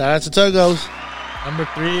 Shout out to Togo's. Number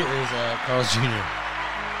 3 is Carl's Jr.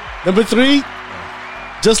 Number 3,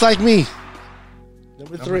 just like me.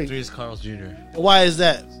 Number 3. Number 3 is Carl's Jr. Why is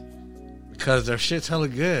that? Because their shit's hella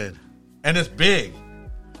good. And it's big.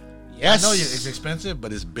 Yes. I know it's expensive,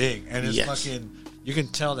 but it's big. And it's Yes. fucking, you can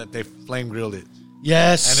tell that they flame grilled it.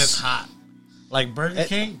 Yes. And it's hot. Like Burger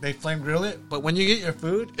King, they flame grill it. But when you get your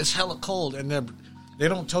food, it's hella cold. And they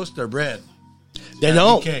don't toast their bread. They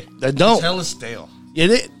don't. BK. They don't. It's hella stale. Man,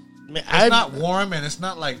 It's not warm and it's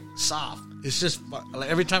not like soft. It's just like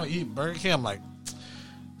every time I eat Burger King, I'm like,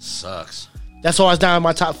 sucks. That's why it's down in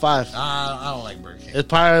my top 5. I don't like Burger King. It's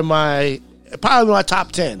probably my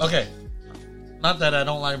top 10. Okay, not that I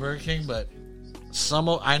don't like Burger King, but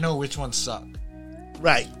I know which ones suck.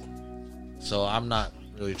 Right. So I'm not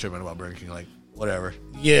really tripping about Burger King. Like whatever.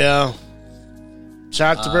 Yeah.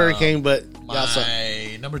 Shout out to Burger King, but y'all suck.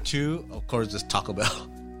 My number 2, of course, is Taco Bell.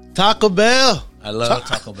 Taco Bell. I love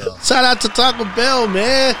Taco Bell. Shout out to Taco Bell,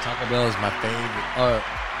 man. Taco Bell is my favorite. Or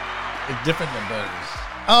it's different than burgers.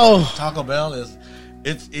 Oh, Taco Bell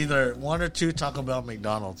it's either 1 or 2 Taco Bell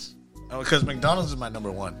McDonald's. Because McDonald's is my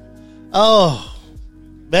number 1. oh,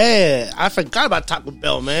 man. I forgot about Taco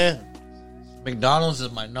Bell, man. McDonald's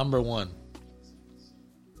is my number 1.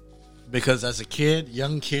 Because as a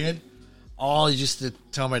young kid, all I used to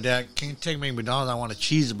tell my dad, "Can you take me to McDonald's? I want a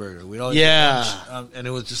cheeseburger." We'd always and it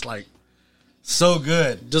was just like so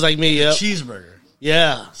good, Just like me, yep. cheeseburger.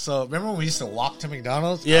 Yeah. So remember when we used to walk to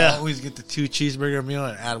McDonald's? Yeah. I always get the 2 cheeseburger meal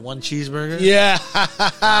and add 1 cheeseburger. Yeah.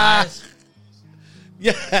 Guys.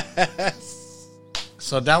 Yes.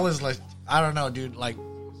 So that was like, I don't know, dude. Like,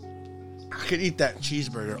 I could eat that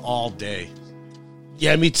cheeseburger all day,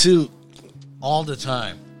 Yeah, me too. all the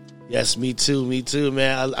time. Yes, me too,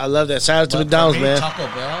 man. I love that. Shout out to But McDonald's, for me, man. Taco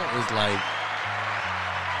Bell is like,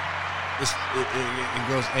 it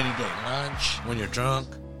goes any day. Lunch, when you're drunk,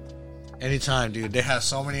 anytime, dude. They have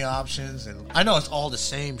so many options, and I know it's all the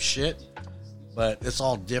same shit, but it's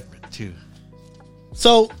all different too.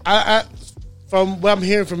 So, I from what I'm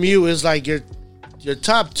hearing from you is like your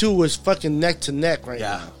top 2 is fucking neck to neck right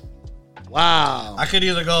Yeah. now. Wow. I could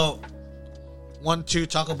either go 1-2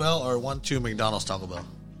 Taco Bell or 1-2 McDonald's Taco Bell.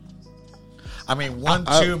 I mean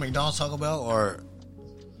 1-2 McDonald's Taco Bell or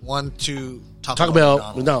 1-2 Taco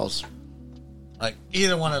Bell, McDonald's. Like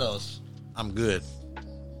either one of those, I'm good.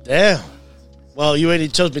 Damn. Well, you already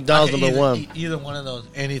chose McDonald's number 1. Eat either one of those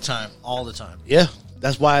anytime, all the time. Yeah,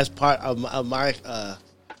 that's why it's part of my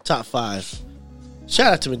top 5.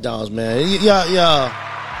 Shout out to McDonald's, man. Y'all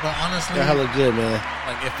But honestly, hella good, man.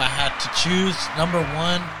 like if I had to choose number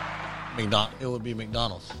 1, it would be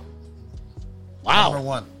McDonald's. Wow. Number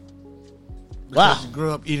 1. Wow. Because you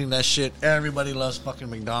grew up eating that shit. Everybody loves fucking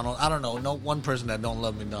McDonald's. I don't know. No one person that don't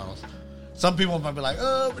love McDonald's. Some people might be like,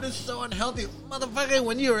 oh, but it's so unhealthy. Motherfucker,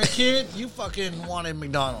 when you were a kid, you fucking wanted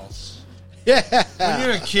McDonald's. Yeah. When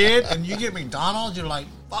you're a kid and you get McDonald's, you're like,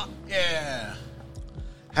 fuck yeah.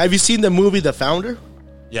 Have you seen the movie The Founder?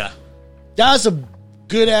 Yeah. That's a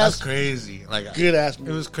good That's ass, crazy. Like, good ass it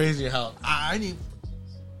movie. was crazy how I need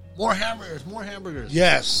more hamburgers.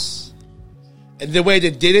 Yes. And the way they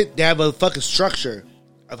did it, they have a fucking structure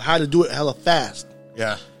of how to do it hella fast.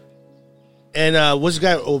 Yeah. And what's the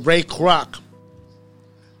guy? Oh, Ray Kroc.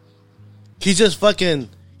 He just fucking,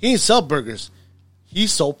 he didn't sell burgers. He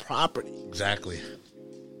sold property. Exactly.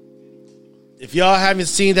 If y'all haven't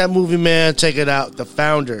seen that movie, man, check it out. The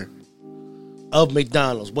Founder of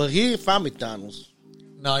McDonald's. Well, he didn't found McDonald's.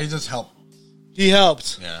 No, he just helped. He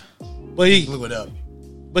helped. Yeah. But Blew it up.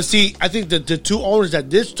 But see, I think the 2 owners that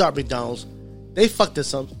did start McDonald's, they fucked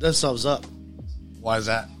themselves up. Why is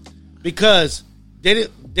that? Because they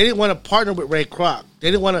didn't. they didn't want to partner with Ray Kroc.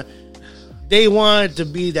 They didn't want to. They wanted to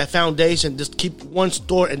be that foundation. Just keep one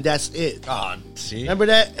store and that's it. Oh, see, remember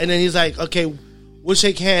that? And then he's like, okay, we'll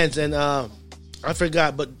shake hands. And I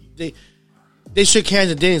forgot, but they shook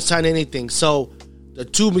hands and didn't sign anything. So the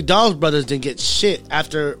two McDonald's brothers didn't get shit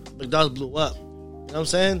after McDonald's blew up. You know what I'm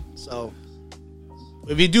saying? So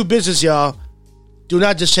if you do business, y'all, do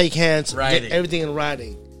not just shake hands. Writing. Get everything in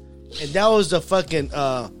writing. And that was the fucking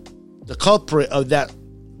the culprit of that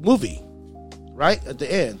movie, right at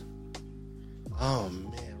the end. Oh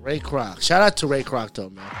man, Ray Kroc. Shout out to Ray Kroc though,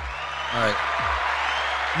 man. all right.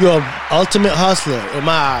 You're an ultimate hustler in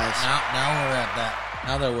my eyes. Now we're at that.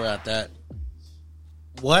 Now that we're at that,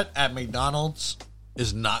 what at McDonald's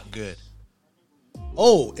is not good?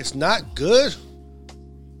 Oh, it's not good?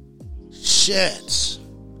 Shit.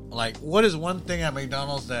 Like, what is one thing at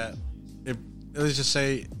McDonald's that, let's just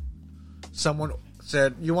say, someone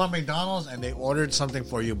said, you want McDonald's? And they ordered something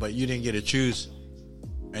for you, but you didn't get to choose,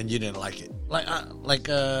 and you didn't like it.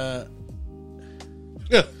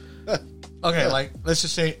 Yeah. Okay, like, let's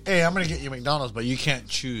just say, hey, I'm going to get you McDonald's, but you can't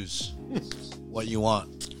choose what you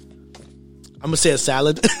want. I'm going to say a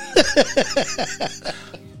salad.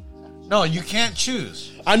 No, you can't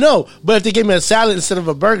choose. I know, but if they give me a salad instead of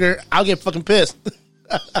a burger, I'll get fucking pissed.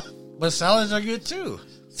 But salads are good, too.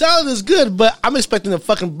 Salad is good, but I'm expecting a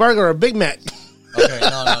fucking burger or a Big Mac. Okay,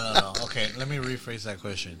 no. Okay, let me rephrase that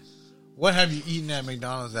question. What have you eaten at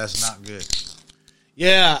McDonald's that's not good?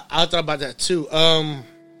 Yeah, I thought about that too.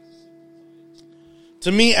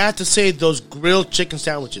 To me, I have to say those grilled chicken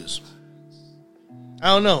sandwiches. I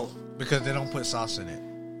don't know. Because they don't put sauce in it.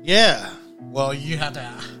 Yeah. Well, you have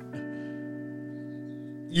to.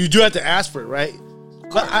 You do have to ask for it, right?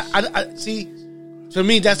 But I see, to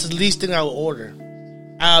me, that's the least thing I would order.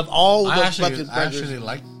 Out of all those fucking burgers. I actually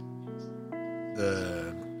like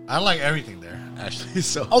I like everything there, actually.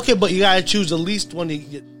 So okay, but you gotta choose the least one to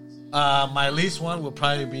get. my least one will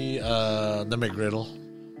probably be the McGriddle.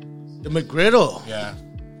 The McGriddle. Yeah.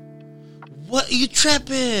 What are you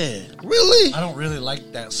trapping? Really? I don't really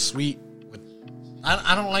like that sweet.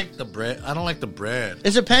 I don't like the bread. I don't like the bread.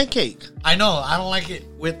 It's a pancake. I know. I don't like it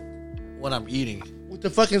with what I'm eating. With the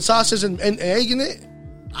fucking sauces and egg in it?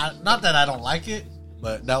 Not that I don't like it,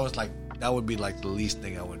 but that would be like the least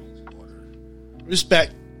thing I would order.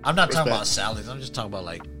 Respect. I'm not talking about salads. I'm just talking about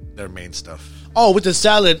like their main stuff. Oh, with the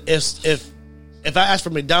salad, if I ask for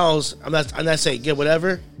McDonald's, I'm not saying get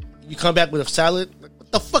whatever. You come back with a salad. Like,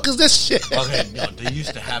 what the fuck is this shit? Okay, no, they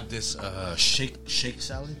used to have this shake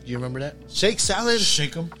salad. Do you remember that? Shake salad?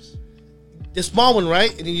 Shake them. The small one,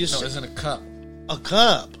 right? And you just No, it's in a cup. A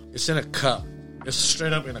cup. It's in a cup. It's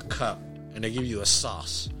straight up in a cup, and they give you a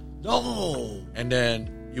sauce. No. And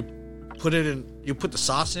then you put it in. You put the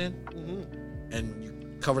sauce in, and you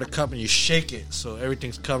cover the cup, and you shake it so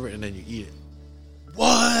everything's covered, and then you eat it.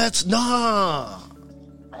 What? Nah.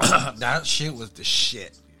 That shit was the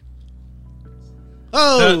shit.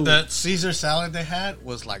 Oh, The Caesar salad they had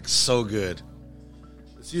was like so good.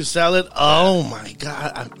 Caesar salad. Oh my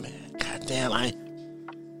god, man, goddamn!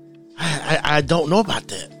 I don't know about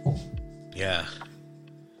that. Yeah.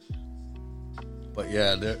 But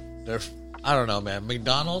yeah, they're I don't know, man.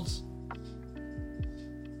 McDonald's,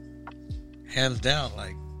 hands down,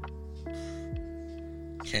 like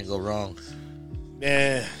can't go wrong.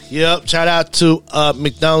 Man, yep. Shout out to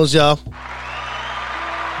McDonald's, y'all.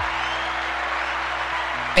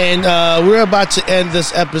 And we're about to end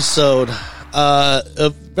this episode.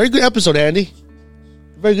 A very good episode, Andy.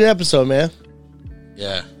 Very good episode, man.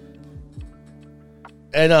 Yeah.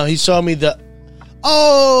 And he showed me the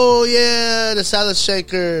salad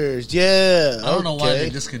shakers. Yeah. I don't know why they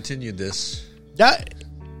discontinued this.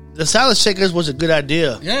 The salad shakers was a good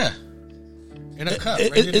idea. Yeah. In a cup,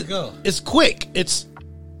 ready to go. It's quick. It's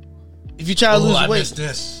if you try to lose I weight. missed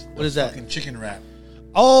this. What is that? Fucking chicken wrap.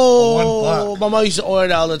 Oh, $1. my mom used to order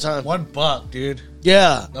that all the time. $1, dude.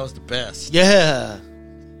 Yeah. That was the best. Yeah.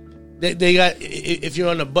 They got, if you're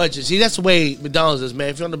on a budget. See, that's the way McDonald's is, man.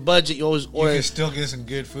 If you're on the budget, you always order. You can still get some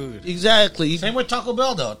good food. Exactly. Same with Taco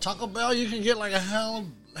Bell, though. Taco Bell, you can get like a hell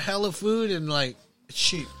of food and like it's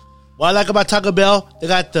cheap. What I like about Taco Bell, they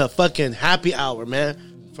got the fucking happy hour,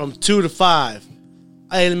 man. From 2 to 5.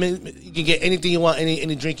 You can get anything you want,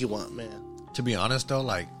 any drink you want, man. To be honest, though,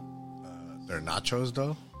 like their nachos,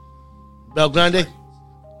 though. Bel Grande?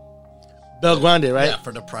 Bel Grande, right? Yeah,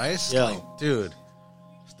 for the price. Yeah. Like, dude,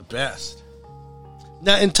 it's the best.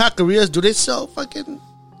 Now, in taquerias, do they sell fucking,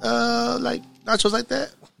 like, nachos like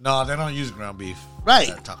that? No, they don't use ground beef. Right.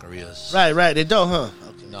 At taquerias. Right. They don't, huh?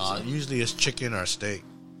 Okay. No, usually it's chicken or steak.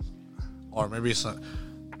 Or maybe some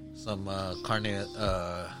carne,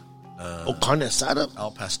 carne asada.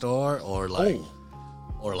 al pastor, or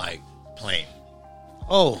like plain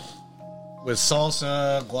Oh, with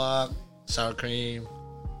salsa, guac, sour cream,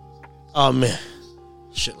 oh man.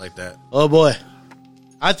 shit like that. Oh boy.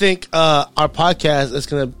 I think our podcast is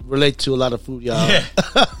going to relate to a lot of food, y'all. Yeah.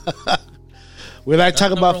 We like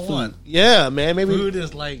talk about number food. one. Yeah, man. Maybe. Food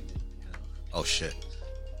is like, oh shit.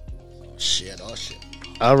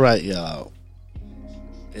 All right, y'all.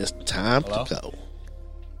 It's time Hello? to go.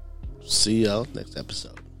 See y'all next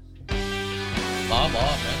episode. Bỏ mẹ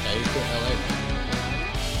chạy去LA.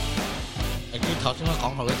 Anh cứ thọc cho nó講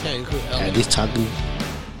學嘅車去 LA. And he's talking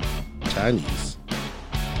Chinese.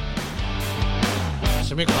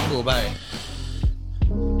 使咩講古拜？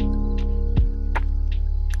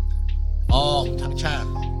哦，ทักชาติ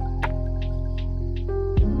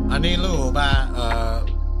อันนี้รู้ป่ะ